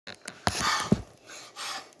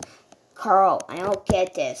Carl, I don't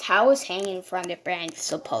get this. How is hanging from the branch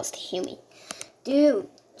supposed to heal me? Dude,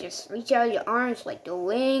 just reach out your arms like the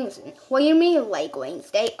wings. What do you mean like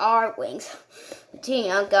wings? They are wings.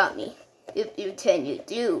 Tina got me. If you tend you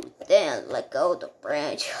do, then let go of the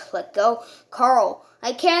branch. Let go. Carl,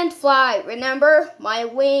 I can't fly. Remember? My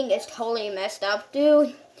wing is totally messed up,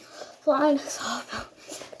 dude. Flying is all about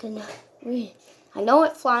I know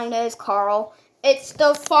what flying is, Carl. It's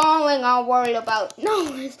the falling I'm worried about. No,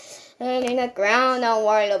 it's in the ground I'm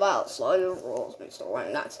worried about. Slow your rolls,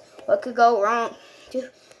 Mr. Nuts. What could go wrong? Dude,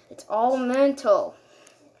 it's all mental.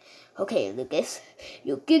 Okay, Lucas,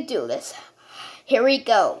 you can do this. Here we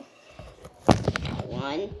go.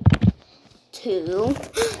 1, 2,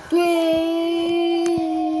 3.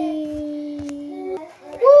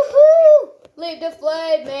 Woohoo! Leave the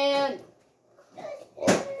flag, man.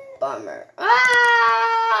 Bummer.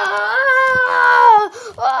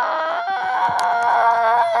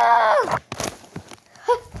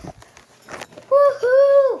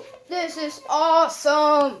 Woohoo! This is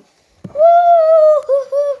awesome.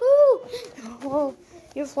 Woo!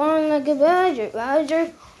 You're flying like a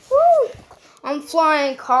badger. Woo! I'm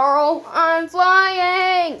flying, Carl. I'm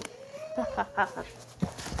flying.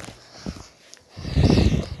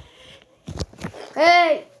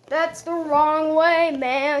 Hey, that's the wrong way,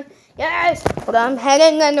 man. Yes, but I'm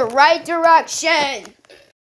heading in the right direction.